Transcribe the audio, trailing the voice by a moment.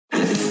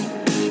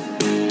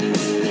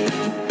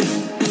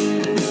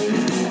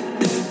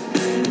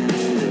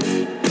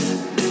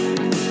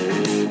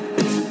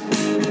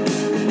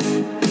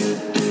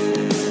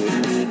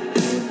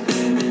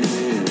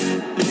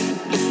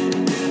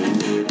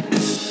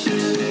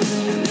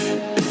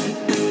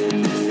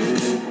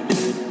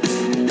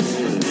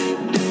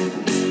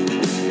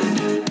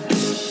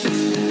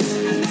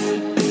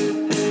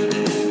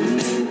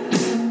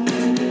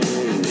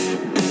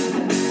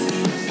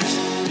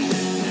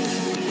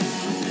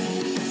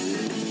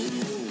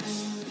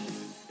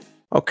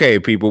Okay,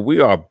 people, we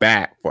are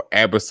back for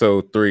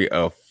episode 3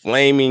 of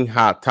Flaming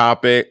Hot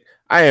Topic.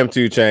 I am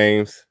Two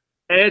James.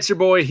 And it's your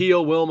boy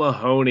Heel Will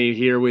Mahoney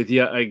here with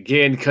you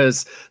again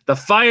because the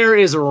fire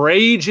is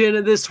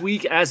raging this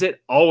week as it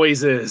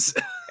always is.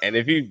 And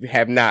if you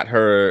have not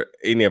heard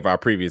any of our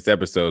previous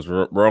episodes,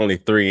 we're only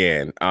 3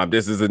 in.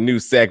 This is a new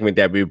segment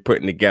that we're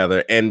putting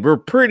together, and we're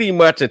pretty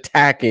much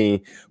attacking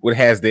what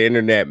has the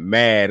internet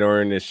mad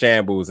or in the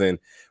shambles and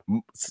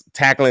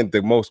tackling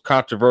the most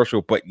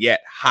controversial but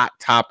yet hot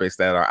topics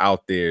that are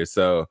out there.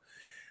 So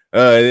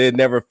it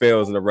never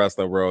fails in the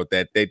wrestling world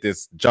that they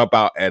just jump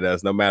out at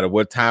us no matter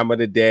what time of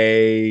the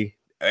day,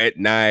 at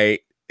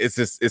night.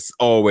 It's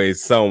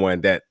always someone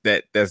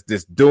that's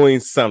just doing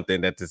something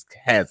that just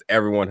has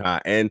everyone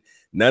hot. And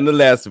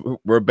nonetheless,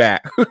 we're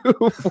back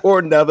for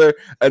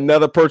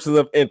another person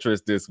of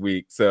interest this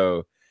week.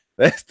 So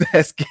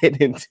let's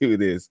get into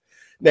this.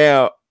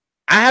 Now,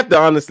 I have to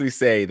honestly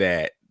say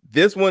that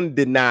this one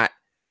did not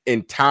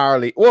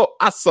entirely. Well,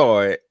 I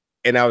saw it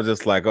and I was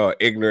just like, oh,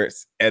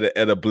 ignorance at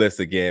a bliss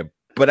again.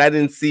 But I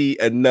didn't see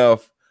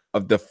enough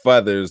of the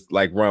feathers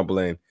like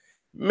rumbling.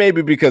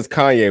 Maybe because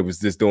Kanye was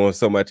just doing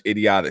so much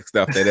idiotic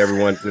stuff that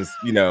everyone just,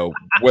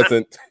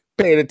 wasn't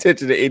paying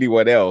attention to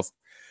anyone else.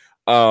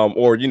 Or,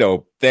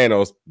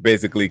 Thanos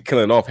basically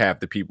killing off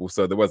half the people.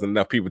 So there wasn't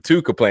enough people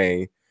to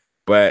complain.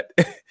 But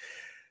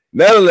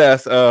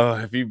nonetheless,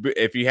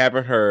 if you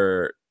haven't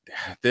heard,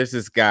 there's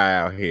this guy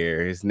out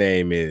here. His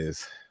name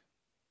is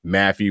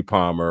Matthew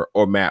Palmer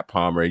or Matt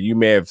Palmer. You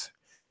may have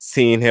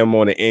seen him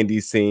on the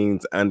indie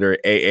scenes under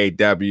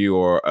AAW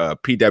or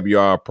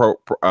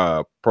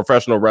PWR,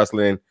 Professional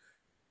Wrestling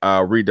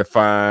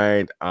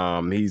Redefined.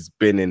 He's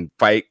been in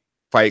Fight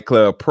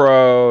Club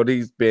Pro.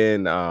 He's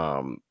been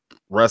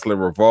Wrestling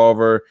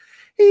Revolver.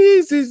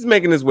 He's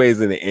making his ways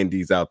in the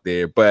indies out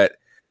there, but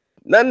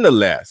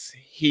nonetheless,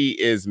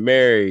 he is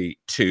married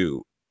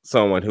to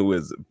someone who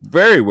is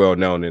very well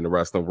known in the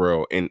wrestling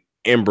world, in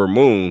Ember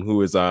Moon,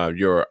 who is a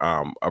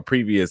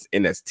previous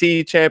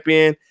NXT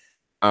champion.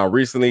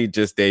 Recently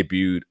just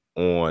debuted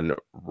on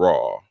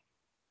Raw.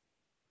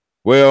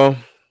 Well,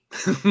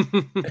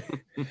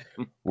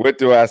 what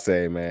do I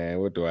say, man?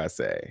 What do I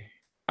say?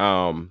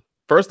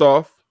 First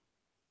off,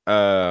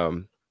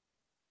 as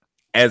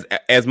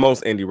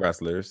most indie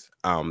wrestlers,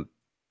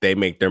 they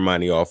make their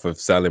money off of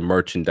selling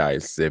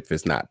merchandise. If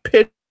it's not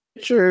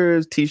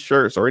pictures,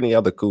 t-shirts, or any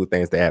other cool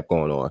things they have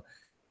going on,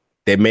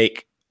 they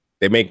make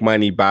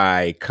money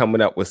by coming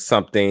up with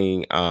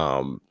something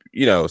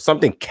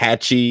something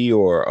catchy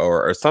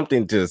or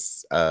something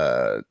just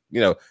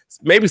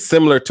maybe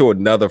similar to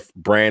another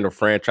brand or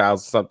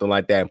franchise or something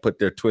like that and put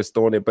their twist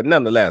on it. But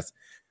nonetheless,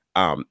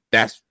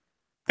 that's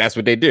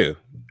what they do.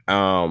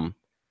 And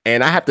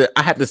I have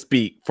to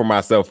speak for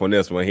myself on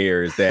this one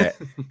here, is that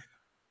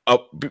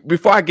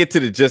before I get to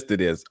the gist of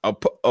this,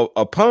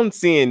 upon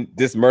seeing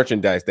this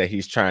merchandise that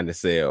he's trying to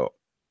sell,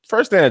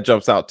 first thing that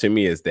jumps out to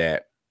me is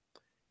that,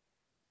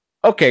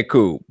 okay,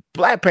 cool.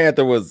 Black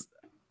Panther was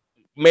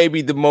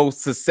maybe the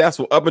most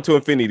successful, up until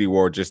Infinity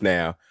War just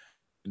now,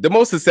 the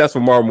most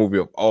successful Marvel movie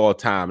of all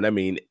time. And I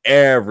mean,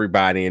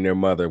 everybody and their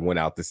mother went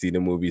out to see the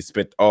movie,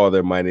 spent all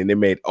their money, and they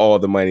made all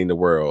the money in the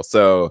world.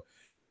 So,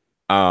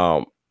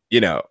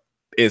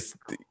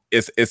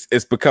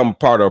 it's become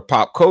part of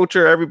pop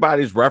culture.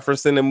 Everybody's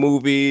referencing the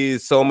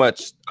movies, so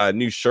much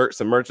new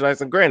shirts and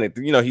merchandise. And granted,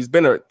 he's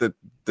been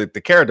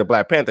the character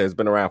Black Panther has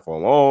been around for a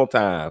long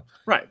time,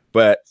 right?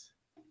 But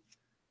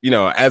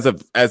as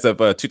of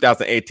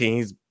 2018,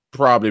 he's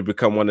probably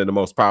become one of the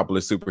most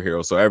popular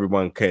superheroes, so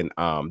everyone can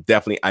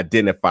definitely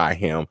identify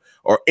him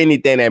or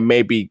anything that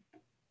may be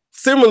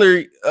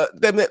similar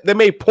that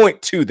may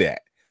point to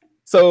that.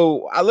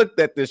 So I looked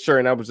at this shirt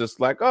and I was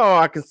just like, oh,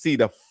 I can see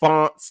the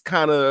fonts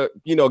kind of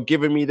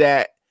giving me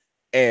that,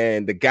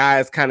 and the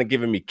guy's kind of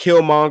giving me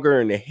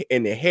Killmonger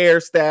and the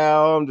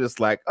hairstyle. I'm just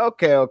like,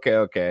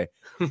 okay.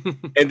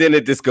 And then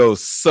it just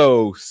goes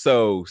so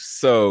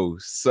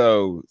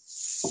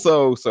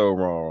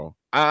wrong.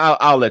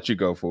 I'll let you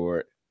go for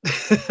it.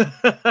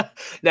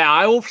 Now,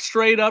 I will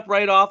straight up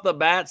right off the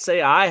bat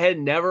say I had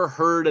never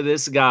heard of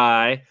this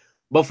guy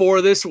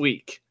before this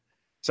week.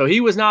 So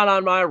he was not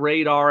on my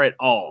radar at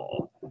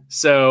all.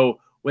 So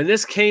when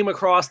this came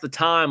across the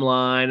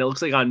timeline, it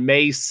looks like on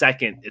May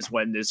 2nd is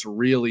when this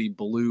really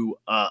blew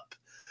up.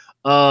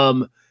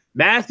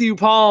 Matthew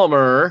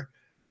Palmer,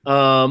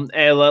 and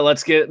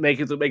let's make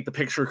the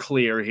picture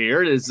clear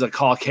here. It is a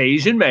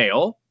Caucasian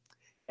male.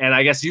 And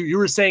I guess you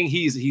were saying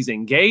he's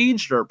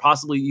engaged or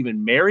possibly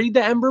even married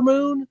to Ember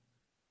Moon?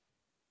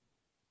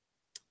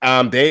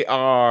 They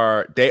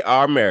are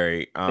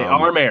married. They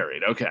are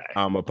married. Okay.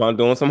 Upon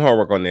doing some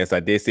homework on this, I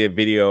did see a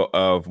video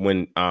of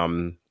when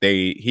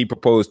he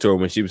proposed to her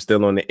when she was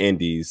still on the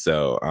indies.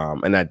 So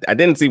and I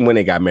didn't see when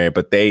they got married,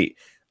 but a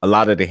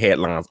lot of the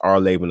headlines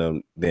are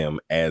labeling them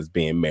as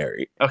being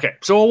married. Okay,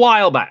 so a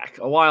while back.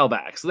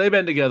 So they've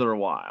been together a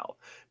while.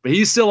 But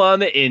he's still on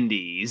the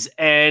indies,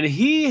 and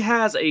he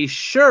has a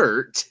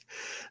shirt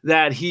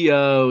that he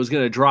was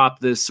going to drop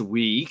this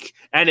week.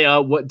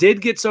 And what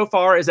did get so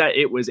far is that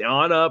it was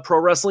on Pro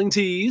Wrestling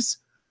Tees.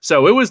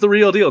 So it was the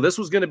real deal. This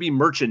was going to be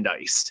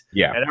merchandised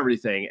Yeah. and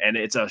everything. And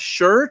it's a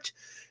shirt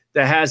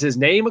that has his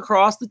name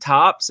across the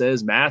top,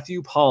 says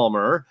Matthew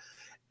Palmer.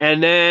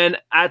 And then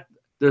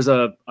there's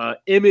a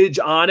image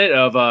on it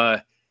of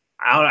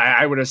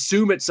I would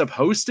assume it's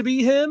supposed to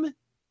be him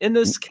in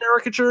this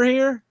caricature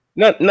here.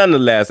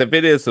 Nonetheless, if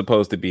it is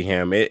supposed to be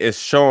him,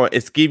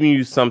 it's giving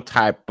you some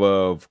type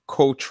of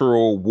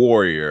cultural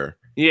warrior.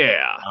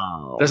 Yeah.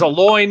 There's a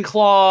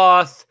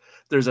loincloth.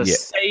 There's a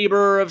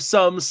saber of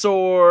some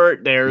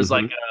sort. There's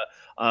like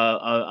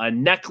a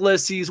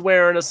necklace he's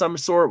wearing of some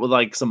sort with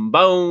like some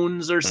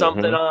bones or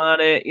something on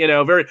it. You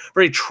know, very,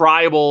 very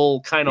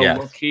tribal kind of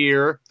look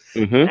here.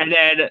 And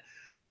then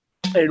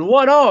in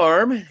one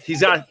arm,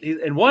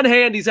 in one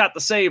hand, he's got the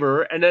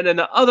saber. And then in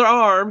the other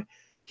arm,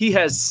 he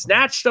has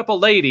snatched up a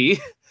lady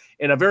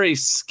in a very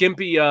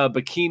skimpy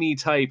bikini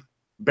type,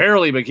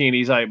 barely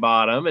bikini type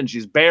bottom. And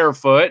she's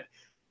barefoot.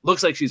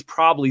 Looks like she's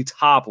probably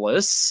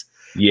topless.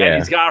 Yeah. And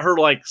he's got her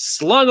like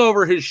slung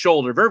over his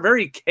shoulder. Very,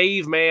 very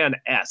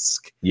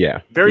caveman-esque.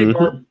 Yeah. Very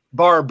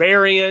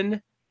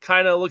barbarian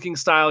kind of looking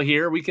style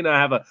here. We can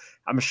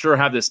I'm sure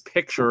have this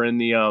picture in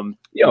the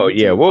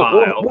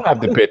we'll have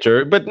the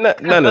picture, but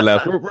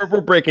nonetheless,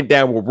 we're breaking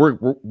down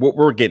what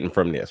we're getting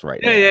from this right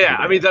now. Yeah.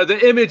 I mean, the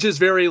image is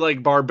very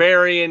like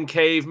barbarian,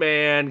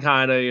 caveman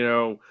kind of, you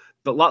know,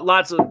 but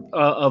lots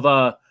of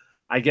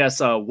I guess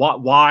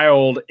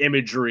wild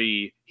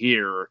imagery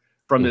here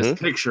from this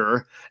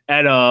picture.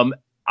 And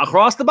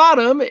across the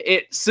bottom,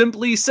 it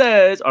simply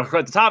says, or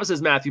at the top it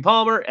says Matthew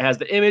Palmer. It has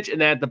the image,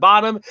 and then at the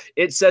bottom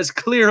it says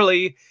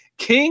clearly,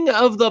 "King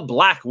of the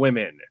Black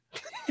Women."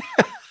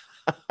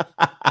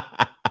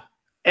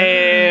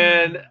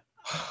 And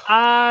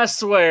I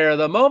swear,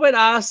 the moment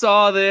I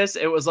saw this,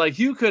 it was like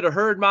you could have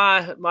heard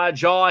my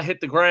jaw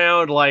hit the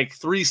ground like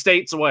 3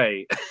 states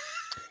away.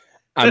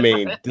 I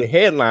mean, the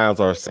headlines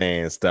are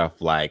saying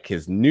stuff like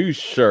his new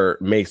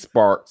shirt may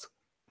spark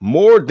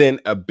more than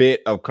a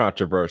bit of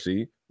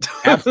controversy.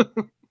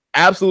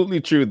 Absolutely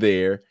true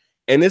there.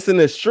 And it's an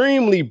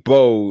extremely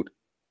bold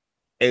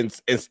and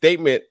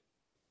statement,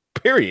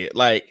 period.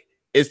 Like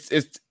it's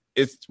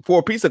for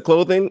a piece of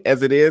clothing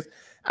as it is.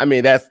 I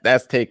mean,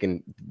 that's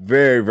taking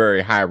very,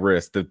 very high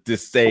risk to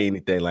just say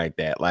anything like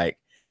that. Like,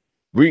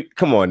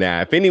 come on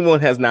now. If anyone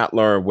has not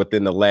learned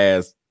within the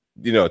last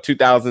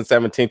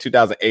 2017,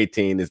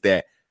 2018, is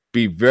that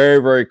be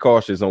very, very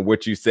cautious on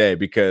what you say,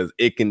 because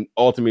it can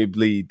ultimately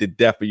be the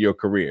death of your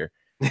career.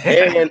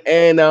 and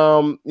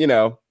we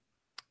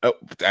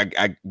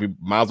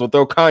might as well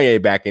throw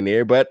Kanye back in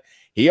there, but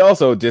he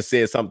also just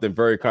said something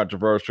very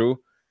controversial,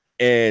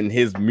 and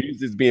his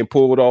music's being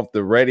pulled off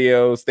the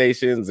radio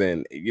stations,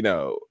 and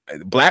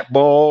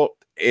blackballed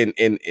in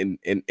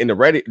the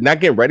radio. Not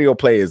getting radio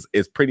play is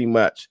pretty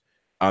much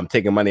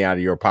taking money out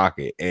of your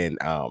pocket, and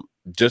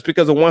just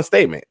because of one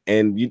statement.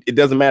 And it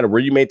doesn't matter where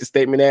you made the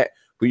statement at,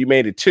 who you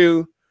made it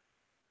to.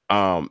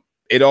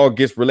 It all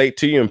gets relate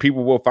to you, and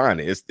people will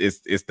find it.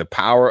 It's the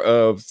power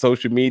of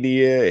social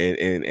media,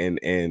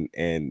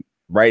 and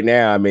right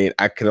now, I mean,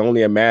 I can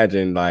only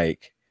imagine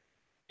like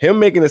him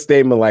making a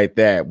statement like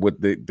that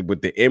with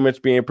the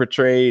image being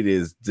portrayed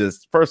is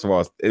just, first of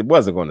all, it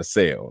wasn't going to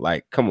sell.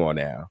 Like, come on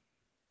now.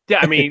 Yeah,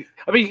 I mean,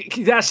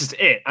 that's just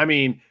it. I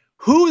mean,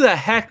 who the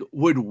heck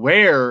would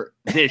wear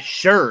this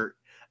shirt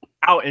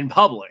out in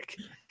public?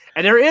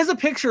 And there is a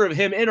picture of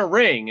him in a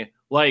ring,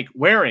 like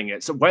wearing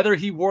it. So whether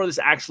he wore this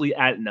actually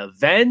at an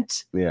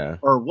event,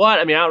 or what,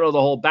 I mean, I don't know the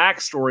whole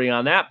backstory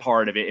on that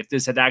part of it, if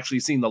this had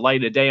actually seen the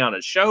light of day on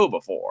a show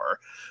before.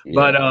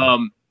 But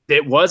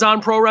it was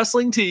on Pro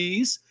Wrestling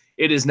Tees.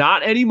 It is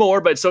not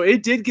anymore. But so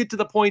it did get to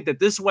the point that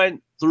this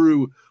went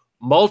through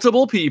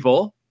multiple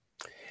people.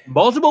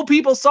 Multiple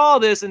people saw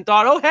this and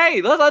thought, oh,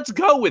 hey, let's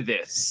go with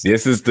this.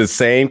 This is the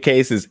same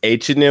case as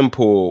H&M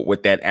pulled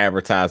with that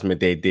advertisement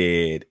they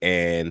did.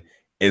 And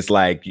it's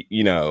like,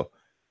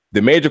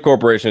 the major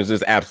corporations,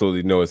 there's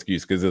absolutely no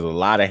excuse, because there's a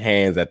lot of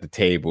hands at the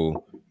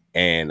table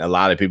and a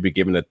lot of people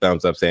giving a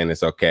thumbs up saying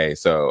it's okay.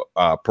 So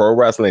Pro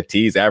Wrestling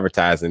Tees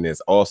advertising this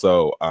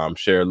also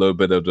share a little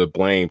bit of the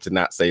blame to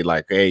not say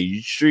like, hey,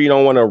 you sure you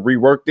don't want to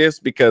rework this?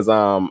 Because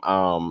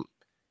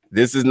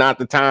this is not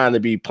the time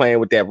to be playing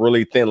with that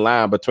really thin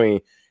line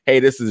between, hey,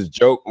 this is a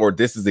joke, or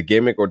this is a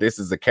gimmick, or this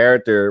is a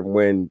character,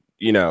 when,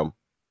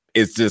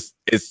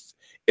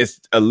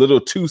 it's a little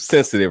too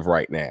sensitive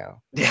right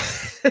now.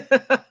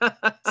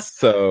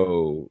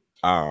 So,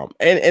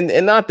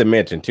 and not to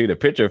mention too, the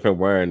picture of him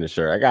wearing the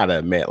shirt, I gotta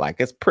admit, like,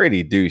 it's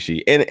pretty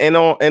douchey. And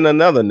on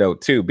another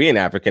note too, being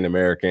African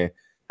American,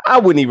 I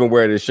wouldn't even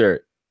wear this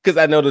shirt because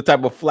I know the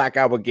type of flack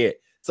I would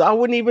get. So I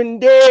wouldn't even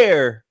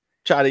dare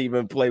try to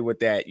even play with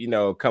that,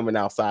 coming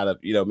outside of,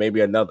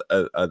 maybe another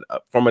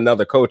from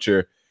another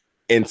culture,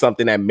 in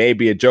something that may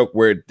be a joke,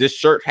 where this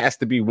shirt has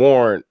to be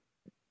worn.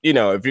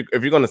 If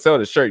you're going to sell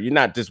the shirt, you're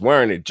not just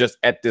wearing it just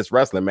at this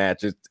wrestling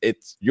match.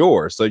 It's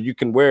yours, so you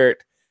can wear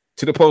it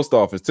to the post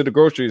office, to the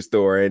grocery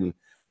store, and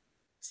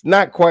it's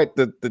not quite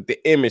the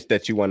image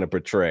that you want to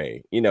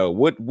portray. You know,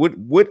 what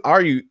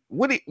are you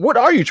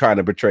trying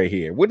to portray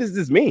here? What does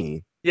this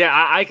mean? Yeah,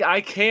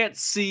 I can't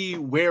see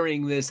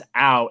wearing this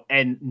out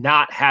and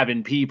not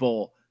having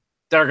people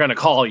that are gonna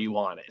call you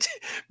on it,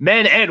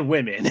 men and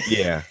women.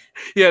 Yeah,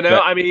 you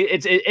know, I mean,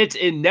 it's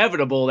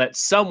inevitable that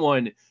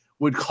someone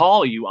would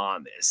call you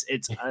on this.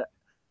 It's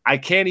I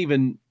can't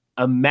even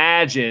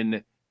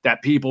imagine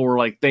that people were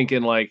like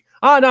thinking like,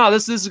 oh no,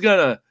 this is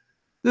gonna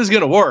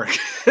work.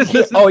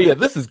 Oh yeah,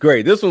 this is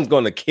great. This one's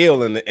gonna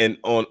kill on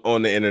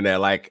the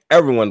internet. Like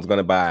everyone's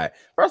gonna buy it.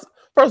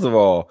 First of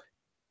all,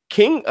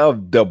 King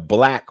of the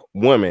Black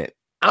Woman.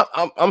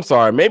 I'm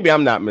sorry, maybe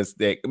I'm not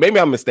mistaken. Maybe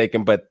I'm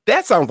mistaken, but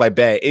that sounds like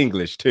bad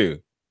English too.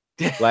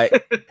 Like,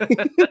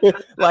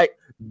 like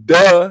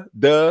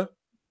the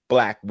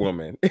Black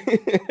woman.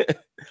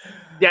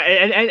 Yeah,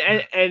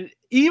 and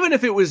even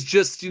if it was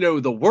just, you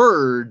know, the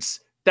words,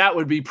 that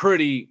would be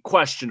pretty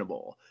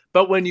questionable.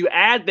 But when you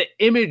add the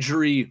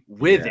imagery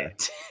with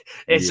it,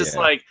 it's just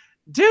like,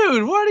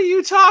 dude, what are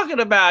you talking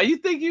about? You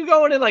think you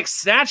going and like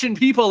snatching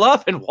people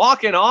up and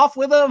walking off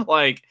with them?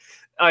 Like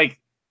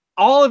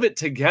all of it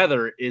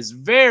together is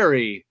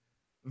very,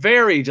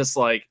 very just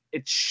like,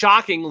 it's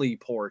shockingly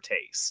poor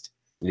taste.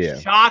 Yeah.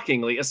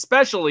 Shockingly,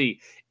 especially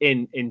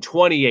in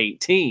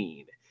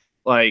 2018.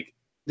 Like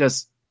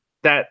just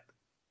that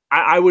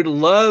I would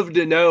love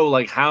to know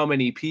like how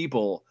many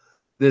people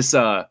this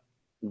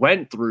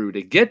went through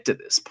to get to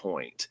this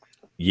point.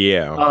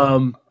 Yeah.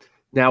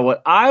 Now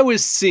what I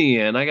was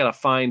seeing, I gotta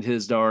find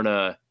his darn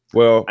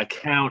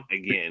account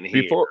again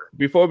here.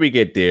 Before we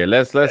get there,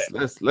 let's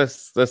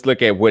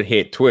look at what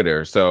hit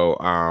Twitter.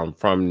 So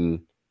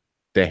from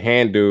the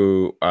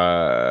handle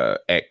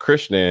at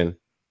Krishnan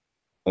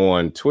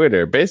on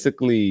Twitter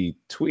basically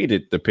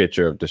tweeted the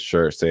picture of the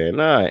shirt saying,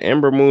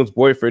 Ember Moon's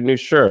boyfriend new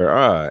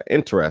shirt.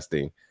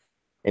 Interesting.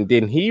 And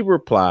then he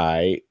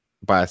replied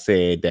by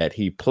saying that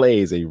he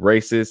plays a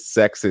racist,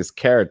 sexist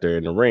character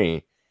in the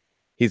ring.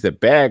 He's a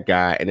bad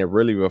guy, and it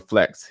really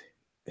reflects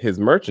his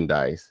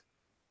merchandise.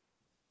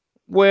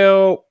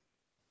 Well,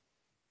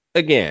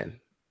 again,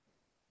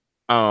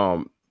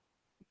 to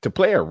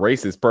play a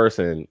racist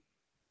person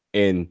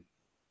in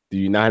the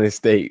United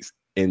States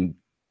in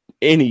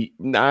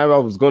I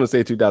was going to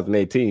say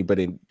 2018, but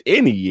in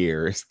any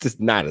year, it's just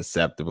not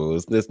acceptable.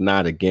 It's just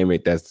not a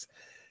gimmick. That's,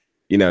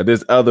 you know,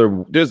 there's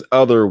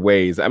other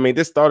ways. I mean,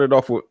 this started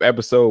off with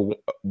episode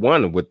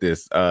 1 with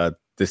this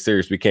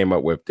series we came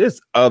up with.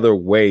 There's other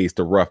ways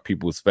to ruff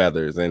people's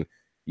feathers, and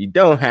you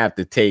don't have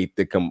to take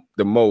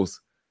the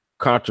most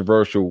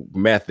controversial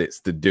methods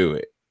to do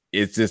it.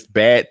 It's just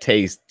bad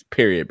taste,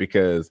 period,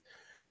 because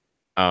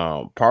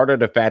part of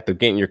the fact of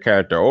getting your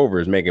character over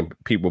is making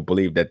people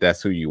believe that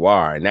that's who you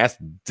are, and that's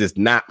just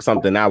not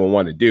something I would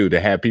want to do, to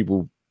have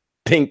people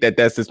think that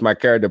that's just my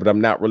character, but I'm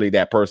not really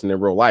that person in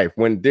real life,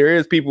 when there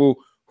is people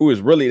who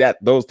is really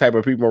those type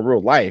of people in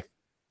real life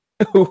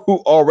who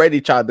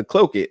already tried to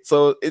cloak it.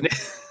 So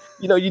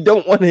you know, you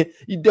don't want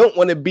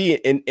to be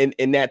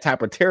in that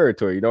type of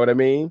territory, you know what I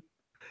mean?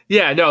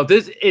 Yeah, no,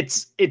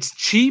 it's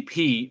cheap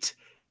heat,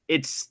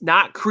 it's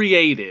not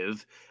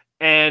creative,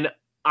 and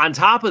on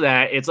top of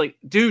that, it's like,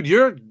 dude,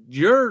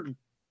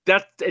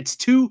 it's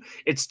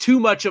too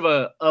much of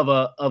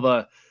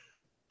a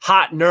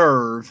hot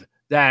nerve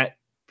that,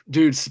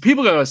 dude,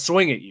 people are gonna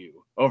swing at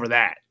you over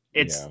that.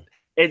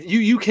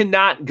 You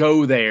cannot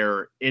go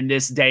there in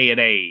this day and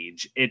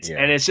age.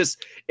 And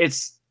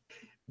it's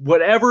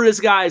whatever this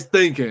guy's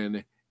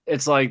thinking.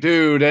 It's like,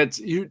 dude, that's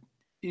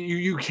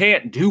you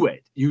can't do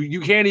it.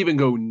 You can't even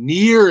go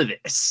near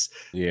this.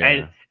 Yeah,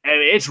 and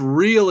it's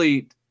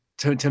really.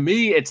 To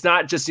me, it's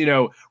not just, you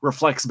know,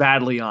 reflects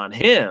badly on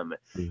him,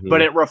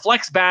 but it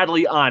reflects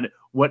badly on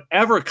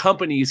whatever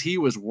companies he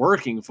was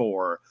working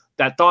for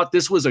that thought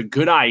this was a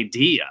good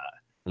idea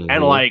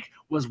and like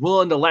was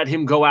willing to let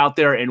him go out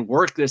there and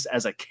work this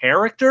as a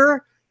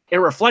character. It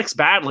reflects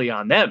badly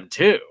on them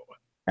too.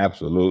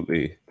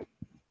 Absolutely.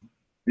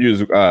 You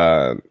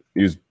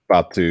was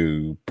about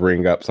to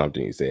bring up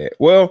something you said.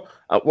 Well,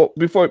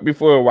 before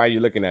while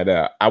you're looking at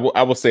that, I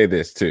will say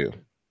this too.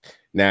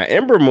 Now,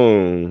 Ember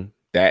Moon,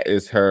 that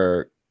is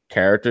her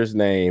character's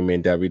name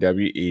in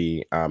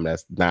WWE.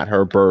 That's not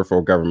her birth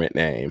or government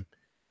name.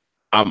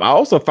 I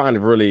also find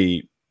it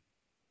really,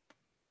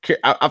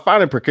 I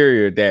find it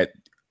peculiar that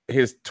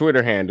his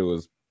Twitter handle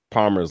is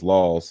Palmer's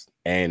Laws,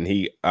 and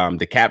he,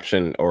 the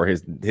caption or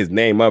his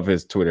name of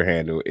his Twitter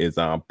handle is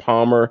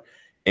Palmer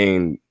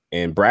in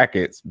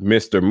brackets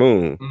Mr.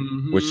 Moon,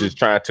 which is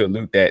trying to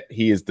allude that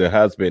he is the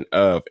husband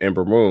of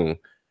Ember Moon.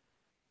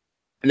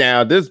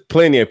 Now, there's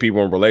plenty of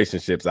people in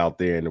relationships out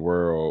there in the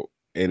world,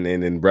 and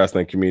in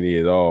wrestling community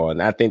at all.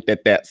 And I think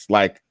that's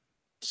like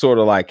sort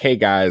of like, hey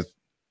guys,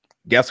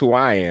 guess who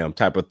I am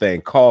type of thing,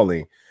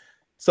 calling.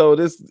 So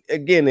this,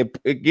 again,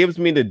 it gives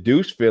me the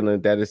douche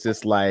feeling that it's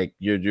just like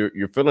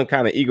you're feeling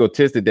kind of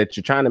egotistic, that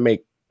you're trying to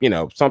make, you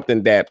know,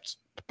 something that's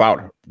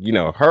about, you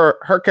know,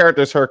 her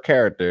character is her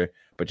character,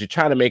 but you're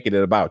trying to make it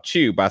about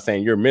you by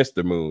saying you're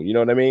Mr. Moon. You know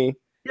what I mean?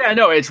 Yeah,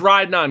 no, it's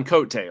riding on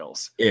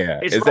coattails.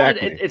 Yeah,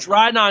 exactly. It's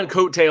riding on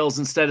coattails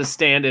instead of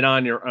standing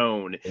on your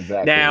own. Now,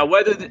 Exactly.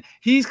 whether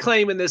he's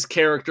claiming this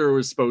character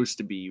was supposed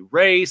to be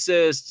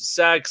racist,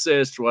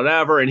 sexist,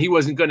 whatever, and he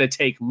wasn't going to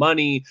take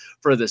money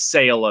for the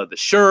sale of the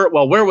shirt.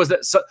 Well, where was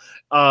that? So,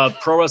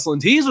 Pro Wrestling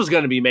Tees was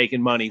going to be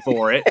making money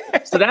for it.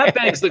 So that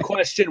begs the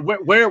question: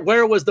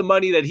 where was the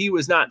money that he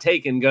was not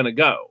taking going to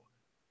go?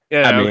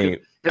 You know,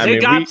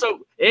 because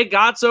it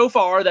got so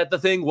far that the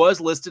thing was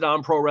listed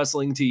on Pro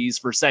Wrestling Tees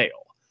for sale.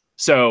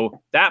 So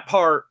that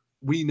part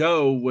we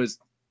know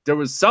there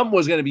was something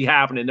was going to be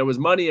happening. There was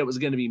money that was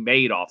going to be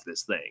made off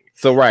this thing.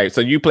 So right,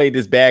 so you played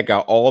this bad guy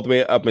all the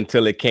way up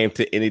until it came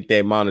to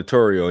anything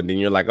monetary, and then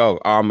you're like,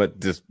 oh, I'm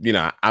just,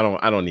 I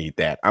don't need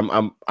that.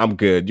 I'm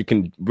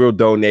good. We'll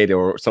donate it,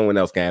 or someone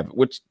else can have it,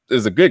 which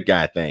is a good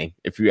guy thing,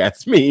 if you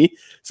ask me.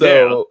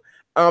 So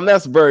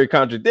that's very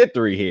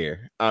contradictory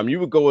here. You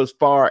would go as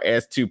far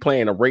as to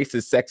playing a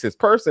racist, sexist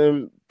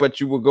person, but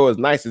you would go as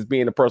nice as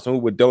being the person who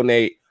would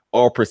donate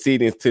all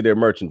proceedings to their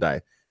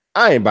merchandise.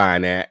 I ain't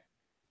buying that.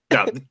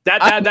 No,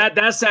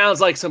 that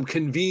sounds like some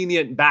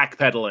convenient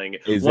backpedaling.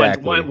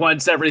 Exactly.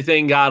 Once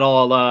everything got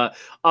all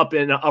up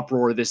in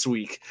uproar this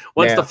week.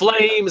 Once the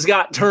flames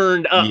got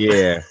turned up.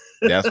 Yeah,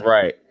 that's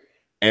right.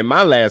 And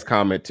my last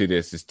comment to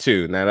this is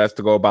too. Now that's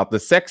to go about the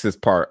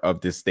sexist part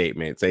of this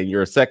statement, saying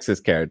you're a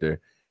sexist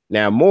character.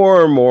 Now,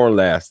 more and more or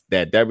less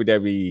that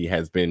WWE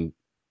has been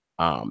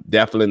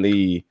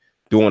definitely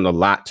doing a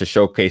lot to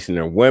showcasing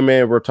their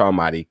women. We're talking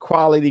about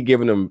equality,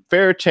 giving them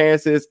fair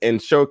chances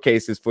and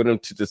showcases for them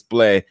to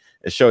display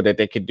and show that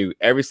they can do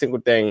every single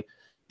thing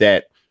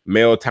that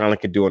male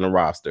talent can do on the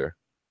roster.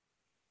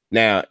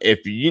 Now,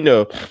 if you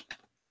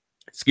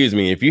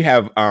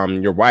have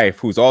your wife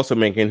who's also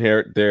making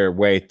their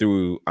way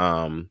through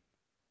the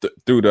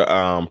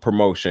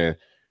promotion,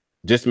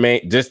 just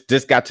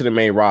got to the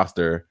main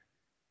roster,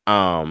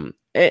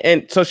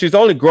 and so she's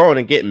only growing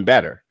and getting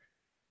better.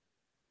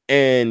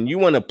 And you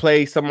want to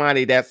play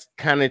somebody that's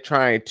kind of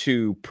trying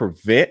to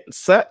prevent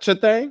such a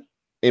thing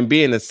and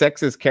being a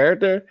sexist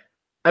character.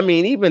 I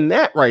mean, even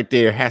that right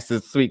there has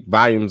to speak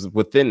volumes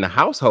within the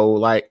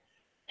household. Like,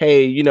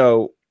 hey,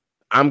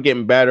 I'm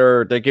getting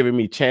better. They're giving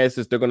me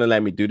chances. They're going to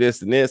let me do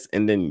this and this.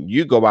 And then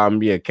you go out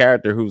and be a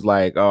character who's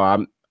like,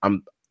 oh,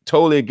 I'm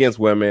totally against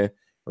women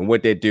and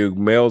what they do.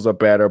 Males are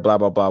better, blah,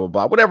 blah, blah, blah,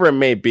 blah. Whatever it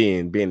may be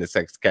in being a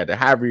sexist character,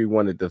 however you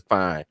want to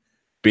define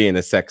being a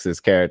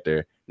sexist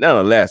character.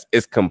 Nonetheless,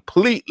 it's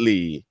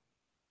completely,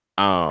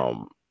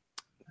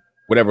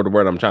 whatever the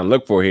word I'm trying to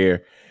look for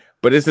here,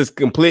 but it's just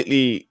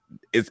completely,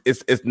 it's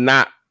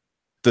not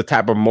the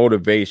type of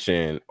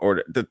motivation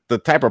or the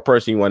type of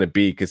person you want to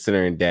be,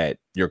 considering that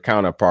your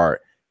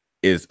counterpart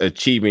is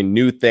achieving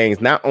new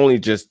things, not only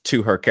just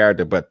to her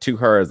character, but to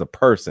her as a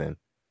person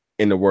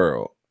in the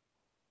world.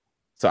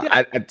 So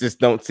yeah. I just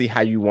don't see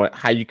how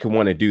you can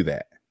want to do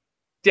that.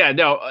 Yeah,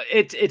 no,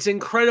 it's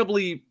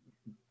incredibly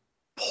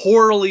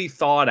poorly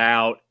thought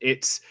out.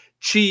 It's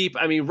cheap.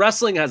 I mean,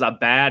 wrestling has a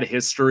bad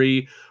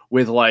history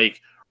with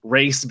like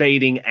race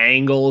baiting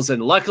angles,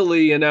 and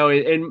luckily,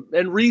 in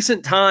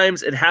recent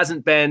times, it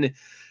hasn't been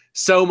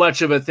so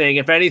much of a thing.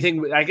 If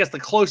anything, I guess the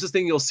closest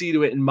thing you'll see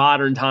to it in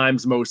modern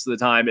times most of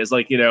the time is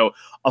like,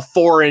 a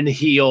foreign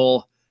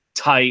heel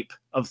type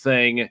of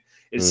thing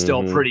is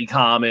still pretty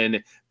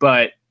common,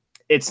 but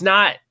it's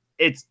not.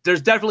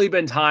 There's definitely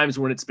been times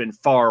when it's been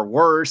far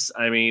worse.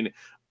 I mean,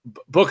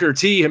 Booker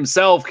T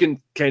himself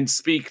can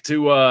speak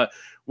to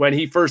when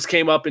he first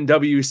came up in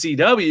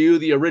WCW.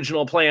 The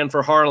original plan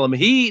for Harlem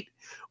Heat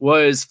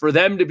was for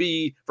him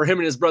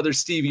and his brother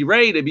Stevie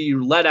Ray to be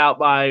led out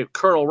by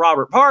Colonel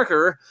Robert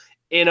Parker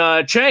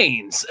in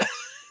chains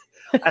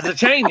as a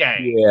chain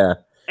gang. Yeah,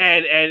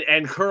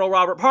 and Colonel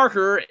Robert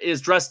Parker is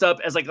dressed up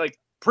as like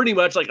pretty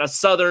much like a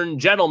Southern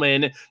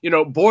gentleman,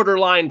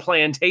 borderline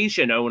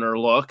plantation owner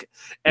look.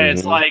 And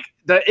it's like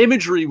the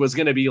imagery was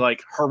going to be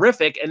like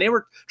horrific. And they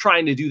were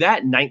trying to do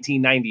that in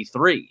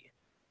 1993.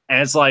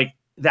 And it's like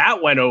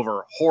that went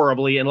over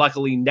horribly and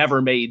luckily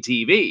never made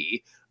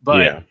TV.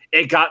 But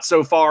it got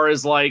so far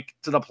as like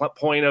to the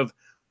point of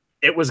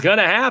it was going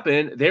to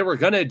happen. They were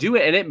going to do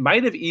it. And it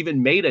might have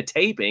even made a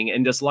taping.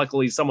 And just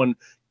luckily someone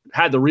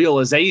had the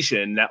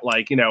realization that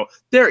like,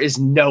 there is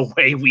no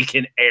way we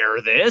can air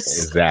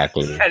this.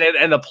 Exactly.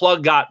 And the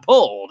plug got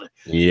pulled.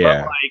 Yeah.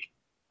 But like,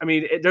 I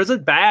mean, there's a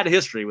bad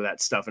history with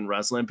that stuff in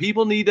wrestling.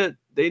 People need to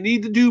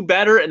do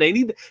better, and they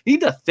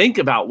need to think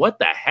about what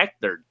the heck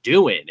they're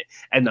doing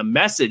and the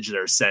message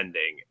they're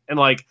sending. And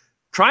like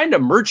trying to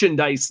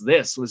merchandise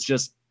this was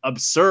just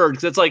absurd,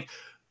 because it's like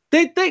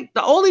they think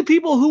the only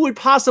people who would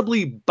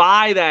possibly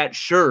buy that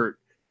shirt,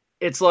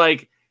 it's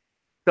like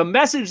the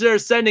message they're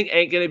sending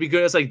ain't going to be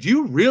good. It's like, do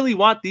you really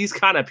want these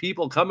kind of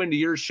people coming to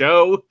your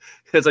show?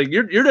 It's like,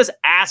 you're just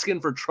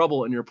asking for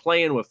trouble and you're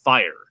playing with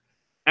fire.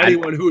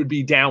 Anyone who would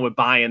be down with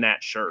buying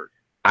that shirt.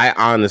 I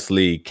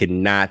honestly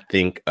cannot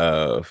think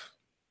of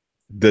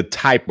the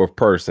type of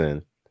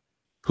person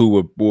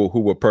who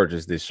would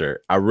purchase this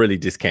shirt. I really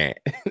just can't.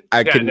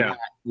 I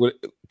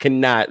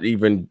cannot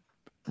even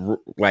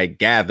like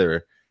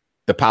gather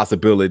the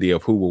possibility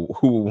of who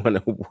would want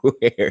to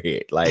wear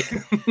it. Like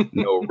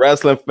no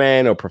wrestling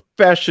fan, no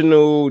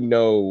professional,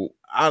 no.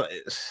 I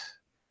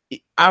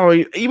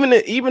don't even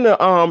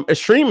the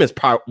extremists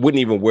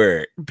wouldn't even wear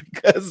it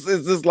because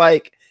it's just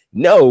like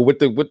no, with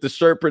the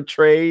shirt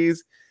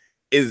portrays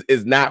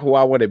is not who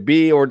I want to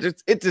be, or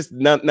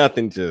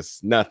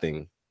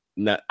nothing.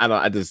 I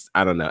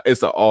don't know.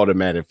 It's an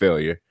automatic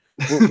failure.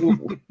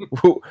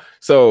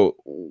 So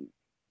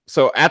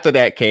after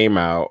that came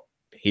out,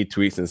 he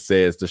tweets and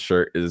says the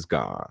shirt is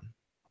gone.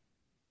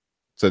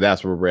 So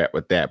that's where we're at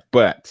with that.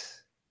 But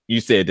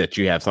you said that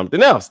you have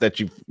something else that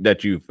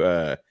you've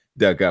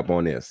dug up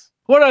on this.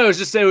 What I was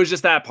just saying was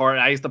just that part.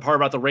 I guess the part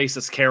about the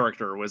racist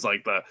character was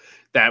like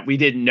that we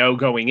didn't know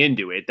going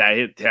into it. That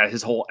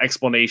his whole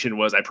explanation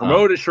was, I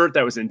promoted a shirt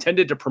that was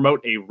intended to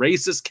promote a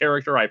racist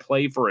character I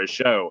play for a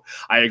show.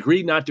 I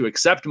agreed not to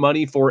accept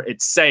money for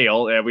its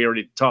sale. And we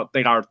already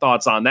think our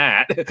thoughts on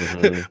that.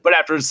 Mm-hmm. But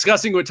after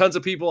discussing with tons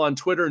of people on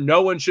Twitter,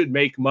 no one should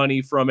make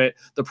money from it.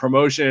 The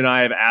promotion and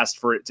I have asked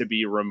for it to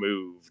be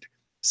removed.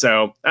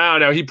 So I don't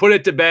know. He put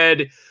it to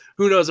bed.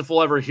 Who knows if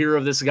we'll ever hear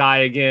of this guy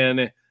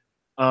again.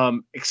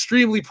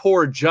 Extremely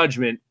poor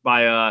judgment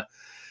by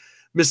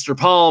Mr.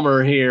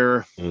 Palmer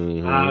here.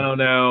 Mm-hmm. I don't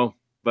know,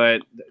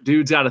 but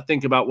dude's got to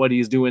think about what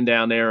he's doing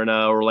down there in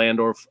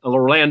Orlando,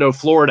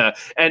 Florida.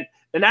 And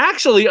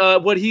actually,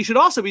 what he should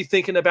also be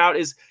thinking about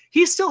is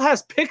he still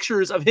has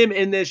pictures of him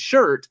in this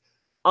shirt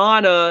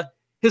on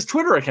his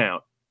Twitter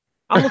account.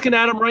 I'm looking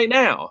at him right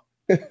now.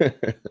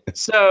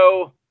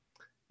 So,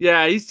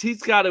 yeah,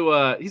 he's got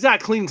to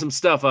clean some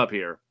stuff up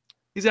here.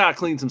 He's got to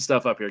clean some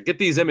stuff up here. Get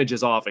these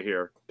images off of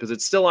here because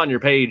it's still on your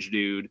page,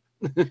 dude.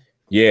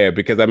 Yeah,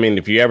 because I mean,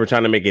 if you're ever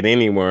trying to make it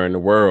anywhere in the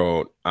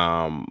world,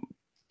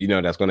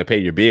 that's going to pay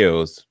your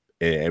bills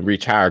and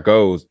reach higher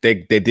goals, they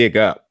dig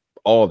up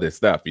all this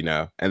stuff,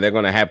 and they're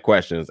going to have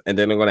questions, and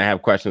then they're going to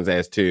have questions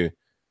as to,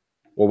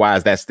 well, why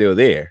is that still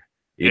there?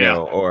 You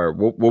know, or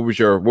what was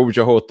your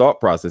whole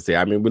thought process here?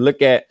 I mean, we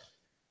look at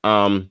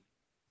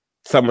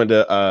some of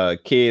the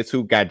kids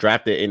who got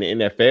drafted in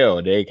the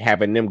NFL, they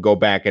having them go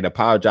back and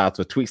apologize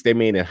for tweets they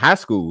made in high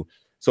school.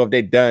 So if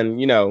they done,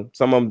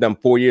 some of them done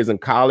 4 years in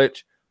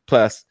college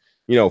plus,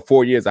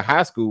 4 years of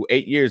high school,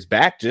 8 years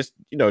back, just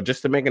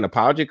to make an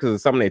apology because of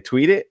something they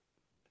tweeted.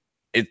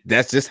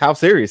 That's just how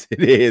serious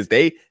it is.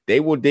 They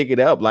will dig it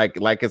up like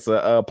it's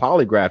a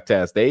polygraph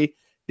test. They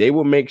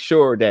will make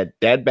sure that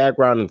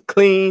background is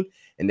clean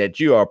and that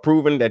you are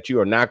proven that you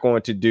are not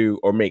going to do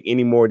or make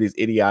any more of these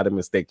idiotic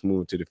mistakes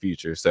moving to the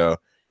future. So,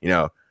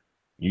 you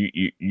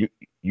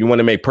want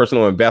to make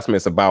personal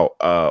investments about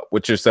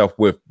with yourself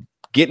with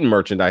getting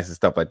merchandise and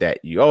stuff like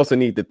that. You also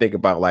need to think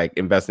about like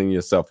investing in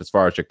yourself as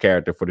far as your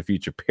character for the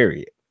future,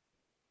 period.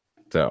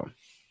 So,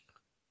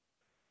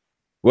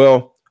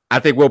 well, I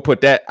think we'll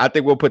put that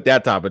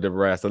topic to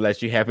rest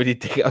unless you have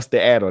anything else to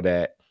add on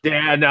that.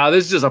 Yeah, no,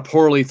 this is just a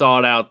poorly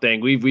thought out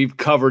thing. We've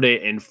covered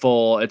it in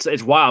full. It's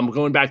wild. I'm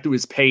going back to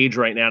his page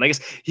right now, and I guess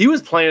he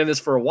was planning this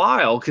for a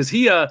while because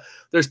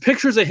there's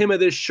pictures of him of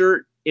this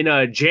shirt in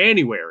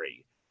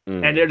January,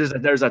 and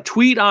there's a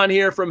tweet on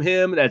here from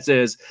him that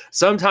says,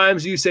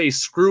 "Sometimes you say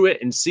screw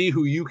it and see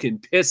who you can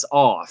piss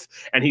off,"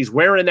 and he's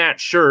wearing that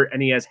shirt,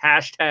 and he has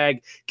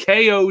hashtag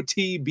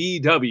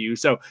KOTBW.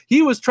 So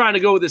he was trying to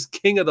go with this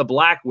King of the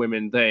Black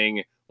Women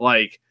thing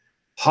like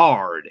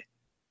hard.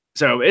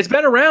 So it's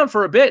been around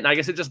for a bit, and I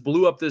guess it just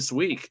blew up this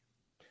week.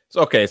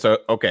 So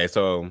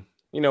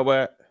you know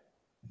what?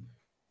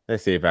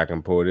 Let's see if I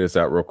can pull this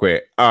up real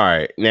quick. All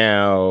right,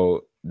 now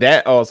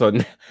that also,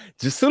 just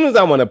as soon as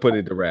I want to put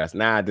it to rest,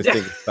 now I just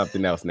think it's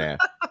something else now.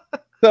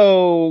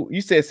 So you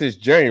said since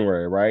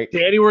January, right?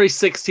 January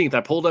 16th.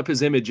 I pulled up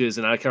his images,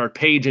 and I started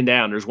paging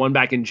down. There's one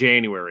back in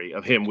January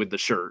of him with the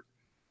shirt.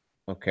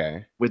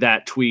 Okay. With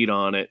that tweet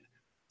on it.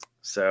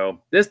 So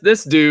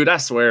this dude, I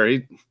swear,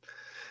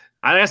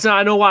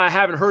 I know why I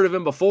haven't heard of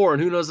him before,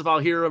 and who knows if I'll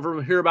hear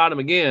about him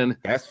again.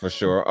 That's for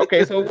sure.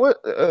 Okay, so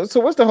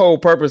what's the whole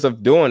purpose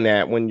of doing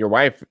that when your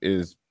wife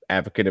is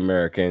African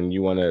American?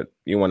 You want to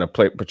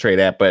portray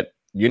that, but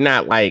you're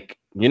not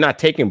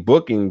taking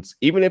bookings,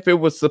 even if it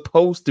was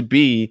supposed to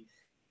be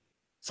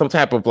some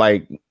type of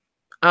like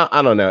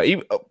I don't know.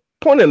 Even,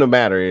 point of the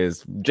matter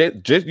is,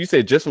 just you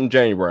said just from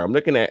January. I'm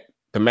looking at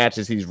the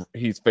matches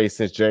he's faced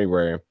since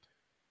January.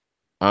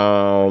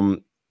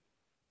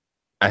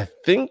 I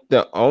think he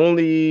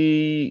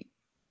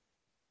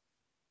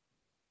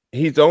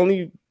has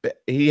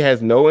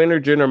no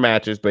intergender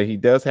matches, but he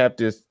does have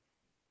this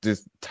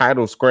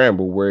title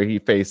scramble where he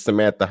faced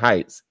Samantha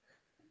Heights.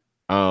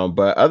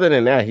 But other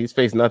than that, he's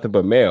faced nothing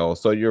but male.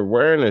 So you're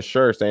wearing a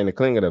shirt saying the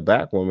King of the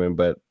Black Woman,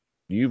 but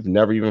you've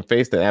never even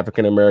faced an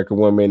African American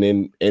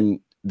woman in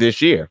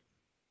this year.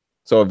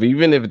 So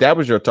even if that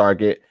was your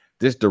target,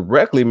 this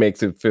directly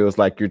makes it feels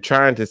like you're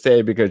trying to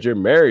say because you're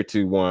married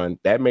to one,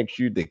 that makes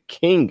you the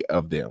king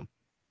of them.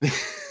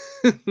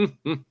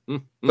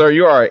 So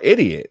you are an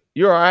idiot.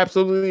 You are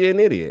absolutely an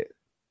idiot.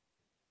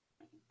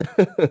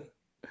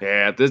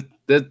 Yeah,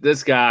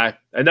 this guy.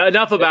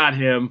 Enough about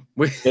him.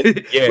 And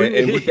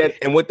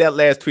with that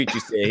last tweet you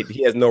said,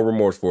 he has no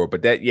remorse for it.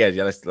 But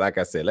like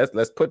I said,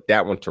 let's put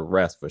that one to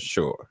rest for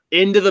sure.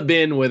 Into the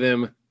bin with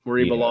him where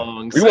he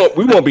belongs.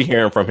 We won't be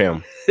hearing from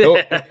him.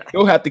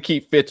 He'll have to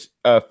keep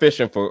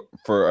fishing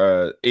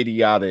for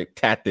idiotic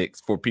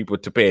tactics for people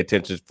to pay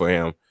attention for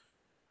him.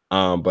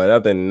 But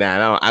other than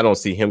that, I don't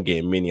see him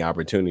getting many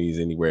opportunities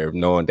anywhere,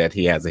 knowing that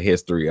he has a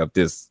history of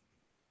this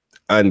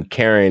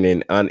uncaring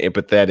and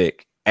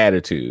unempathetic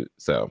attitude.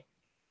 So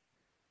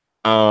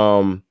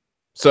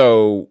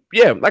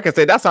yeah, like I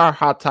said, that's our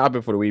hot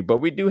topic for the week. But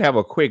we do have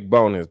a quick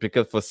bonus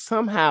because for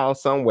somehow,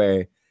 some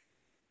way,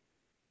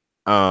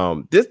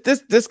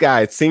 this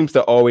guy seems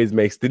to always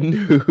makes the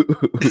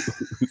news.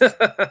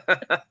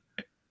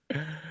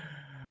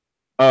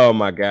 Oh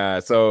my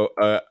god! So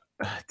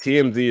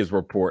TMZ is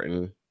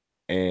reporting,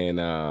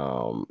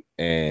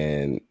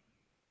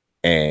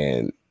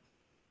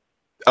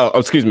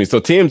 excuse me. So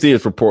TMZ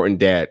is reporting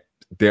that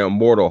the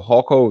immortal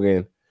Hulk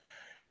Hogan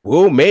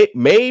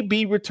may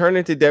be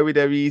returning to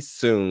WWE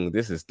soon.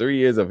 This is 3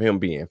 years of him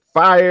being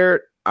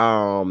fired.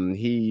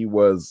 He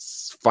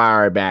was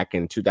fired back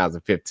in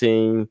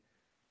 2015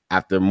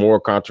 after more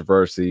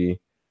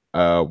controversy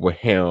with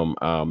him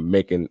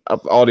making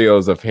up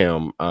audios of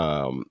him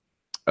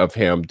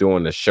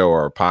doing the show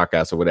or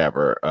podcast or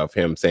whatever, of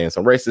him saying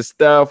some racist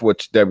stuff,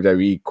 which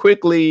WWE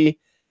quickly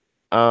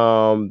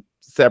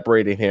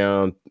separated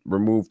him,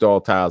 removed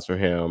all ties for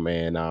him,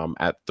 and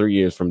at 3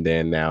 years from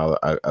then, now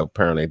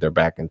apparently they're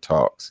back in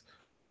talks.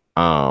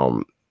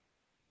 Hulk,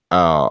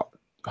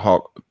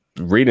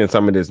 reading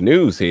some of this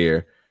news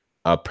here,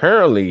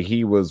 apparently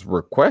he was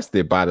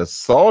requested by the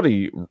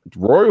Saudi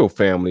royal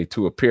family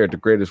to appear at the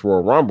Greatest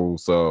Royal Rumble.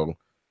 So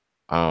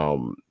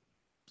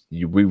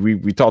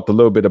we talked a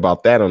little bit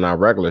about that on our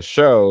regular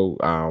show.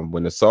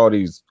 When the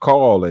Saudis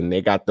call and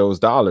they got those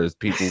dollars,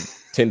 people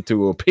tend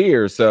to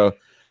appear. So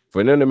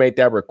for them to make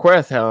that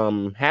request,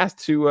 there has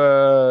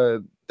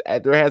to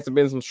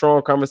been some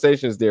strong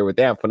conversations there with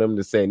that for them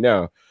to say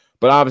no.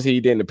 But obviously he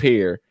didn't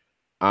appear.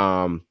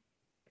 But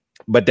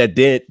that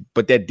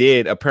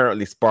did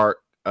apparently spark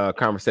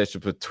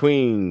conversation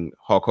between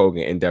Hulk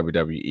Hogan and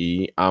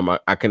WWE.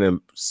 I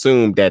can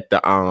assume that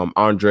the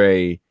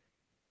Andre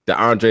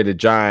the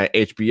Giant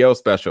HBO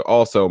special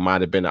also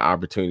might have been an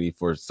opportunity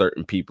for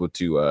certain people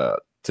to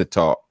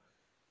talk.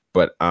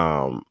 But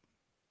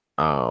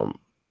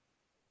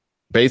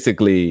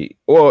basically,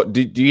 or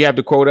do you have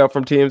the quote up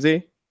from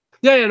TMZ?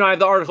 Yeah, no, I have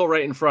the article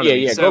right in front of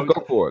me. Yeah, so,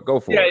 go for it.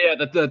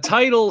 Yeah. The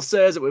title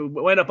says, it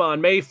went up on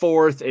May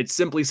 4th. It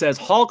simply says,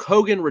 Hulk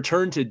Hogan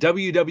returned to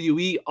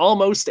WWE,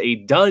 almost a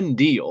done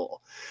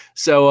deal.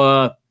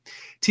 So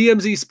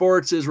TMZ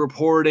Sports is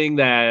reporting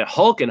that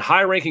Hulk and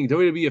high-ranking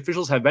WWE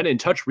officials have been in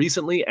touch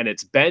recently, and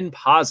it's been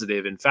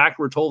positive. In fact,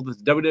 we're told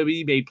that the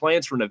WWE made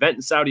plans for an event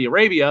in Saudi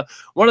Arabia.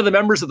 One of the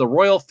members of the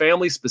royal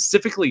family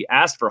specifically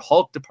asked for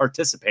Hulk to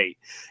participate.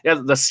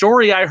 Yeah, the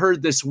story I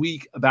heard this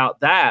week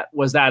about that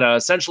was that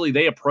essentially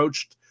they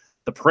approached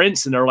the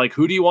prince and they're like,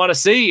 who do you want to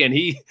see? And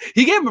he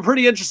gave him a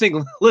pretty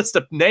interesting list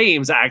of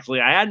names,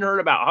 actually. I hadn't heard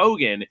about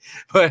Hogan,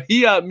 but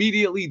he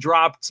immediately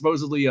dropped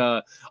supposedly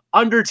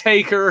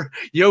Undertaker,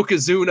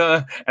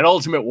 Yokozuna, and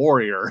Ultimate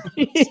Warrior.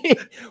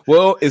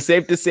 Well, it's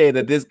safe to say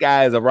that this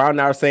guy is around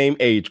our same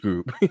age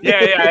group.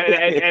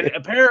 And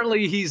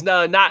apparently he's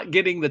not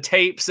getting the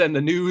tapes and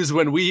the news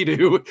when we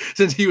do,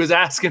 since he was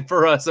asking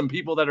for some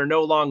people that are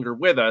no longer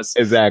with us.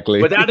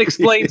 Exactly. But that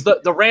explains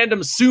the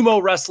random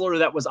sumo wrestler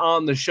that was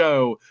on the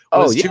show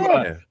was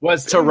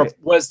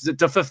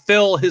to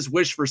fulfill his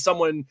wish for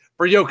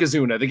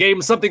Yokozuna. They gave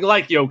him something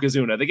like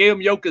Yokozuna. They gave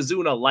him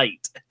Yokozuna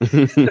Light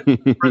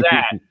for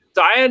that.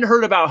 So I hadn't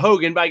heard about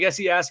Hogan, but I guess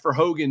he asked for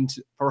Hogan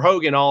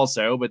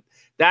also, but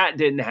that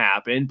didn't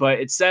happen. But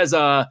it says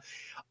a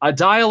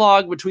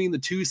dialogue between the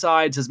two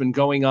sides has been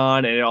going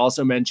on, and it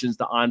also mentions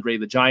the Andre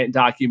the Giant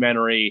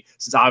documentary,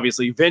 since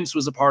obviously Vince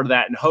was a part of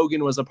that and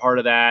Hogan was a part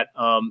of that.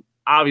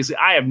 Obviously,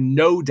 I have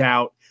no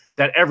doubt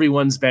that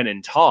everyone's been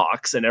in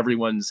talks and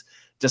everyone's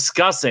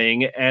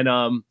discussing.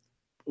 And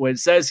what it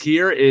says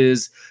here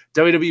is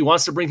WWE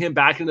wants to bring him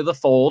back into the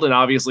fold, and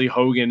obviously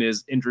Hogan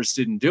is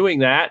interested in doing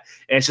that.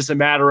 And it's just a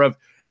matter of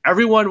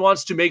everyone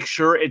wants to make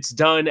sure it's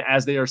done,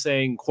 as they are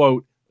saying,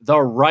 quote, the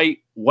right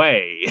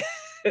way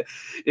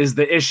is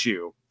the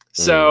issue.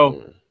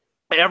 So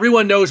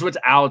everyone knows what's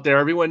out there.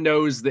 Everyone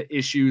knows the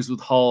issues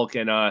with Hulk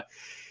and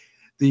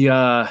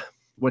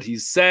what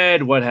he's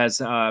said, what has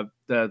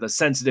the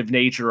sensitive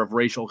nature of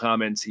racial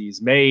comments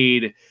he's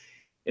made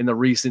in the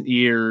recent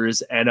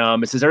years. And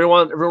it says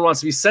everyone wants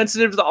to be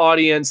sensitive to the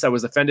audience that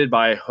was offended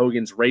by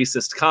Hogan's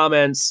racist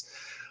comments,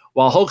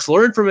 while Hulk's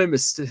learned from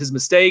his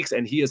mistakes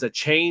and he is a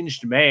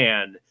changed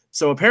man.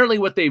 So apparently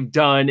what they've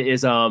done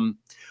is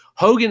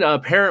Hogan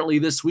apparently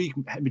this week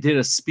did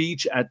a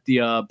speech at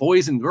the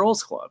Boys and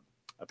Girls Club,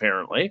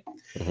 apparently.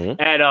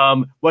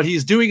 And what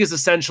he's doing is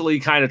essentially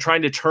kind of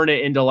trying to turn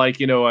it into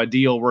a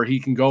deal where he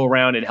can go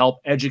around and help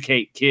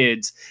educate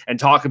kids and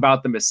talk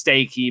about the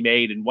mistake he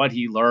made and what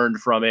he learned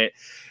from it.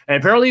 And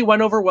apparently it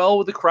went over well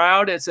with the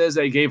crowd. It says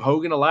they gave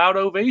Hogan a loud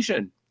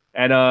ovation.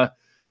 And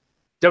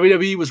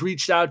WWE was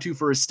reached out to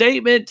for a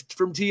statement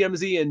from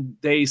TMZ, and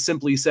they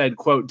simply said,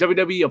 quote,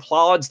 WWE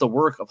applauds the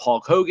work of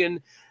Hulk Hogan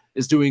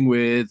is doing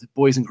with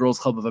Boys and Girls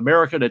Club of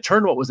America to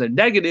turn what was a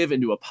negative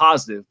into a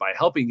positive by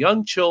helping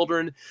young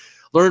children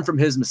learn from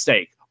his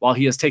mistake. While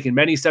he has taken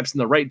many steps in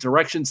the right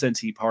direction since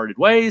he parted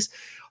ways,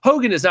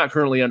 Hogan is not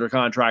currently under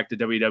contract to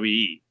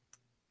WWE,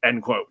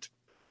 end quote.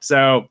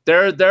 So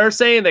they're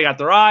saying they got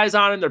their eyes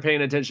on him. They're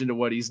paying attention to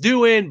what he's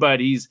doing, but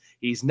he's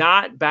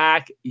not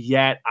back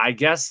yet. I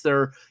guess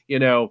they're,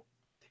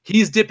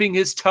 he's dipping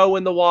his toe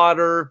in the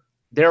water.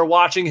 They're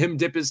watching him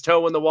dip his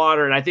toe in the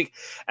water. And I think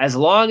as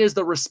long as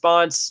the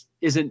response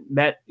isn't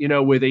met,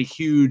 with a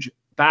huge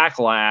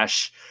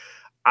backlash,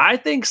 I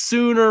think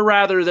sooner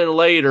rather than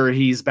later,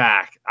 he's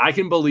back. I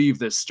can believe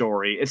this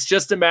story. It's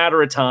just a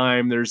matter of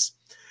time. There's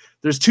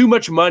too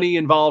much money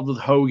involved with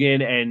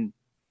Hogan, and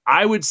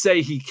I would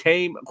say he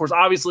came, of course,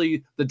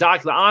 obviously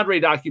the Andre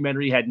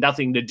documentary had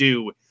nothing to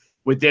do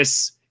with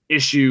this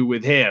issue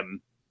with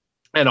him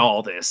and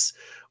all this,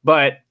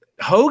 but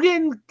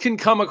Hogan can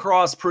come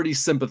across pretty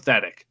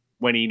sympathetic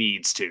when he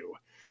needs to.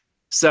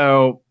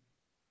 So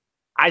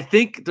I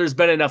think there's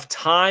been enough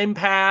time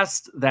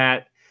passed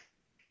that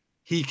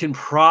he can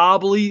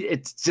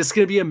it's just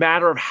going to be a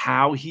matter of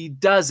how he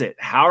does it.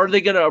 How are they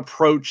going to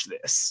approach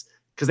this?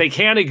 Because they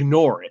can't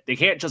ignore it. They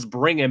can't just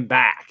bring him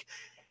back.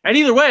 And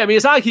either way,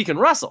 it's not like he can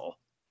wrestle.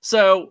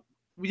 So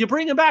you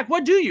bring him back.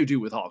 What do you do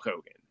with Hulk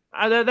Hogan?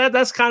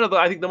 That's kind of,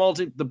 I think,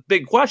 the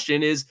big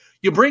question is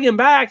you bring him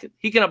back.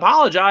 He can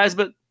apologize,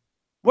 but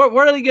what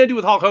are they going to do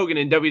with Hulk Hogan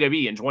in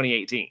WWE in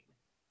 2018?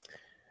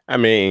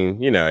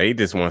 He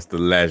just wants the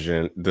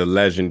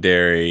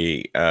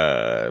legendary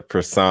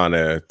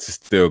persona to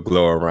still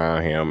glow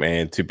around him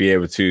and to be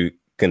able to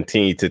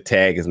continue to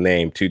tag his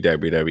name to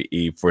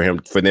WWE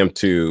for them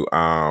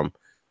to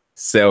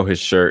sell his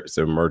shirts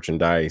and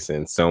merchandise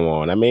and so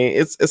on.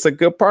 It's a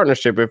good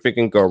partnership if it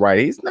can go right.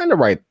 He's done the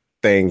right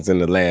things in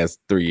the last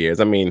 3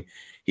 years.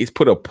 He's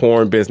put a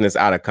porn business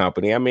out of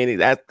company.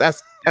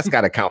 That's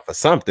got to count for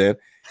something.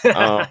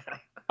 But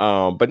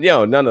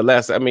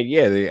nonetheless,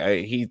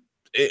 he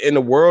in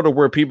a world of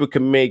where people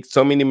can make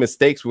so many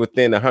mistakes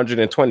within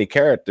 120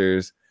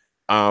 characters,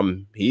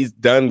 he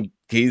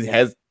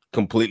has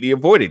completely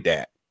avoided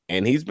that.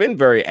 And he's been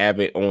very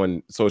avid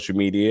on social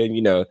media,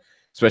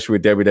 especially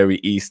with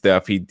WWE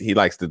stuff. He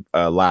likes to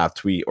live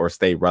tweet or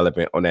stay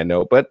relevant on that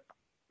note. But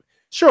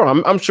sure,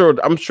 I'm sure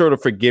the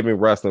forgiving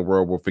wrestling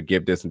world will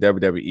forgive this, and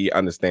WWE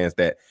understands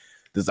that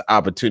there's an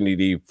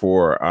opportunity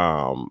for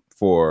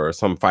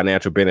some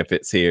financial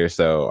benefits here.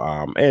 So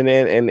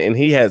and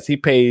he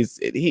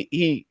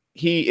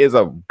is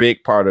a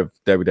big part of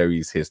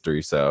WWE's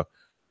history. So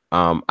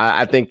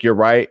I think you're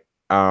right.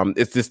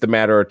 It's just a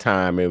matter of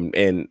time,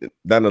 and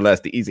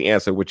nonetheless, the easy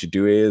answer, what you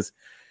do is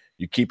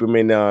you keep him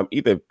in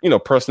either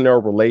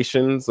personnel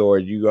relations, or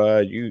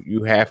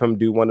you have him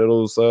do one of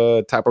those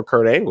type of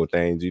Kurt Angle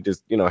things. You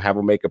just have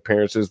him make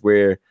appearances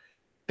where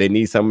they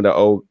need some of the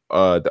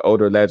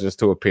older legends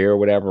to appear or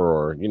whatever,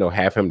 or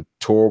have him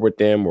tour with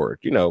them, or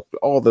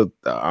all the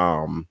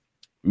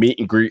meet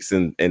and greets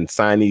and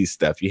signees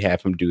stuff. You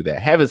have him do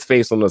that. Have his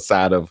face on the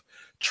side of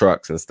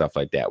trucks and stuff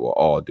like that will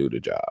all do the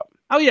job.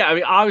 Oh yeah,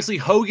 obviously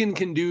Hogan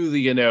can do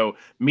the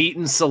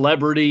meeting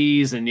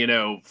celebrities and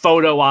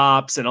photo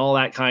ops and all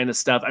that kind of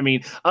stuff.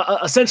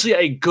 Essentially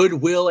a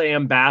goodwill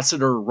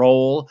ambassador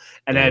role,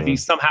 and if he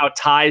somehow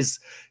ties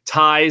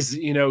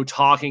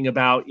talking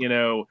about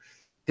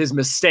his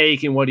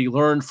mistake and what he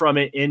learned from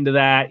it into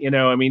that,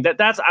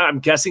 that's I'm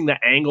guessing the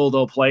angle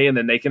they'll play, and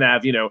then they can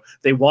have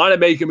they want to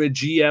make him a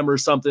GM or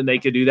something, they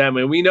could do that.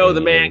 We know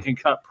the man can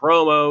cut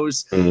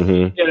promos,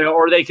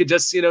 or they could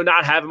just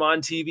not have him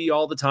on TV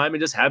all the time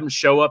and just have him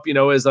show up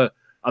as a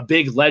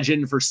big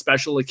legend for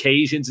special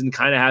occasions and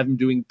kind of have him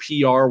doing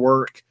PR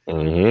work.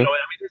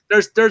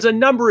 There's a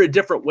number of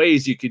different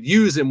ways you could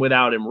use him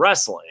without him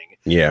wrestling.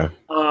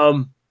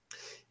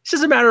 It's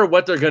just a matter of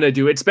what they're going to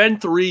do. It's been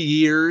 3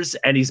 years,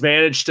 and he's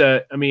managed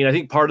to, I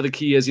think part of the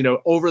key is,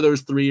 over those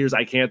 3 years,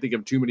 I can't think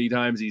of too many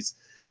times he's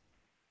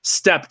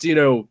stepped,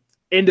 into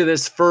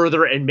this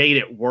further and made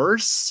it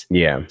worse.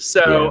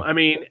 So,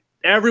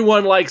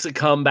 everyone likes a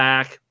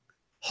comeback.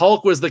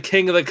 Hulk was the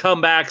king of the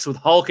comebacks with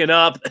hulking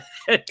up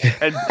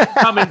and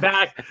coming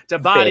back to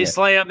body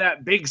slam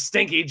that big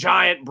stinky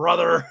giant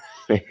brother.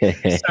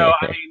 So,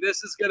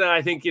 this is going to,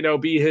 I think,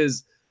 be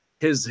his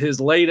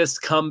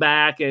latest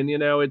comeback, and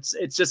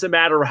it's just a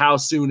matter of how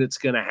soon it's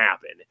going to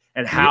happen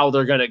and how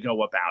they're going to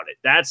go about it.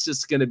 That's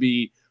just going to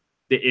be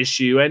the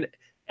issue, and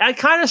it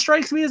kind of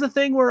strikes me as a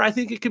thing where I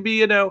think it could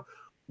be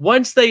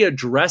once they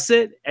address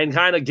it and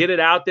kind of get it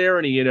out there,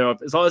 and he,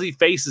 as long as he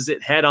faces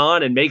it head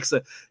on and makes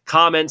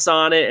comments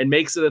on it and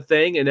makes it a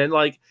thing, and then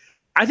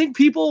I think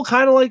people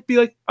kind of be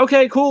like,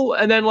 okay, cool,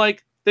 and then I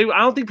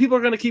don't think people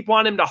are going to keep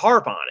wanting him to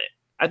harp on it.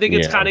 I think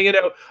it's kind of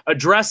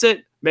address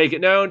it, make it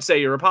known, say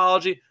your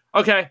apology.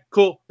 Okay,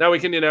 cool. Now we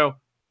can, we don't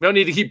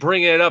need to keep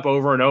bringing it up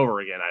over and over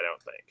again, I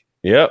don't think.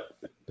 Yep,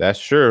 that's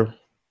true.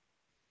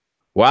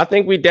 Well, I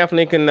think we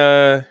definitely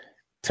can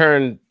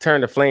turn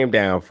the flame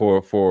down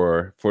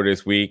for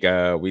this week.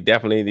 We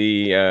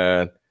definitely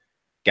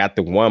got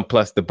the one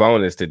plus the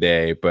bonus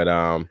today, but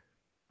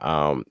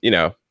you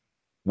know,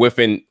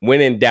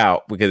 when in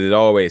doubt, because it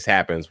always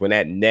happens when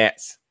that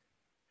Nets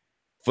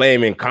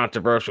flaming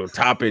controversial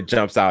topic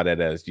jumps out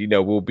at us, you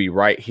know, we'll be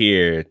right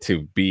here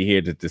to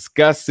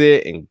discuss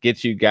it and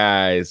get you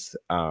guys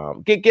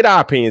get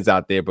our opinions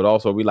out there, but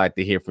also we like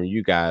to hear from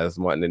you guys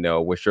wanting to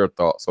know what's your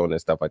thoughts on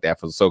and stuff like that.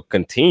 So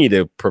continue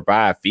to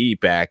provide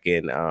feedback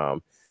and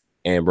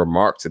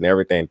remarks and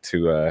everything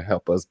to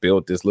help us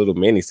build this little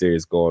mini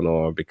series going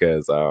on,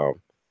 because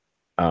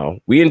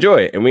we enjoy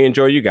it and we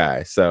enjoy you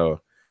guys.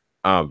 So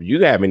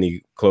you have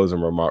any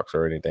closing remarks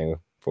or anything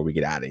before we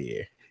get out of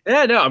here?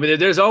 Yeah, no, I mean,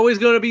 there's always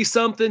going to be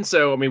something.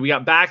 So, I mean, we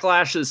got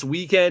Backlash this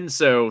weekend,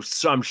 so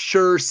I'm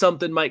sure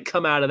something might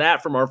come out of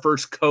that from our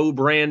first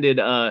co-branded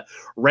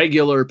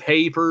regular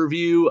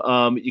pay-per-view.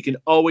 You can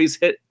always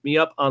hit me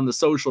up on the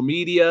social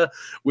media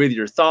with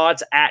your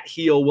thoughts at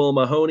Heel Will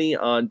Mahoney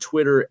on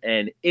Twitter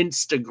and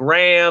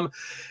Instagram.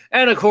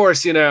 And of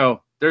course, you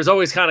know, there's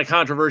always kind of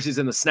controversies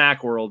in the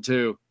snack world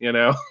too. You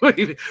know,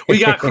 we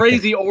got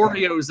crazy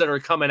Oreos that are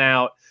coming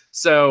out.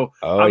 So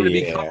I'm going to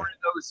be covering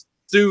those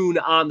soon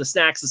on the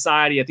Snack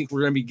Society. I think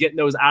we're going to be getting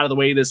those out of the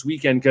way this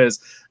weekend because,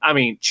 I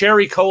mean,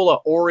 cherry cola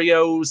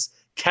Oreos,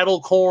 kettle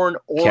corn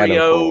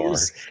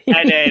Oreos,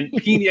 and then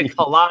pina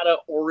colada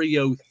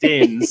Oreo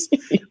thins.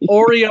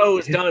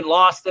 Oreos done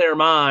lost their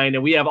mind,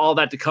 and we have all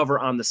that to cover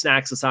on the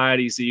Snack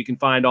Society, so you can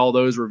find all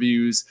those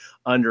reviews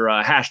under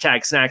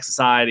hashtag Snack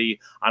Society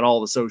on all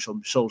the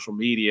social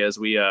media as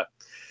we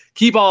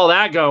keep all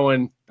that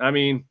going. I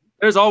mean,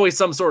 there's always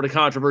some sort of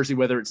controversy,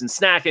 whether it's in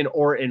snacking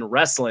or in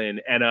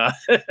wrestling. And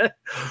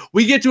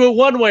we get to it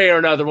one way or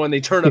another when they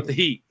turn up the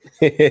heat.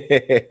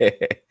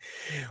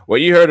 Well,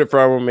 you heard it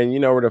from them, and you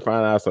know where to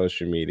find our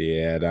social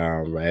media at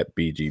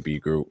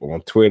BGB Group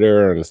on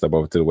Twitter, and step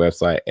over to the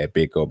website at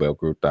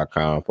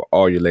BigGoBellGroup.com for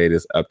all your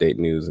latest update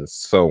news and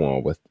so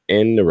on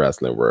within the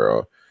wrestling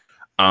world.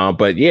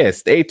 But yeah,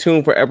 stay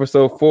tuned for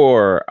episode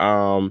 4.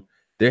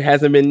 There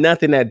hasn't been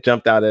nothing that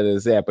jumped out at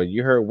us yet, but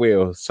you heard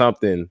Will,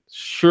 something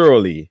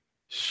surely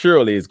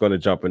is going to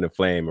jump in the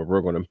flame, and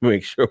we're going to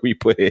make sure we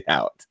put it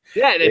out.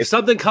 Yeah, and if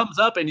something comes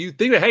up and you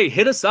think, hey,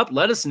 hit us up,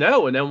 let us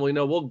know, and then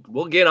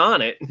we'll get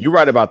on it. You're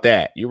right about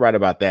that.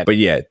 But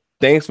yeah,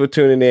 thanks for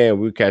tuning in.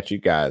 We'll catch you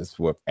guys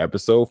with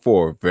episode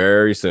 4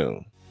 very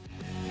soon.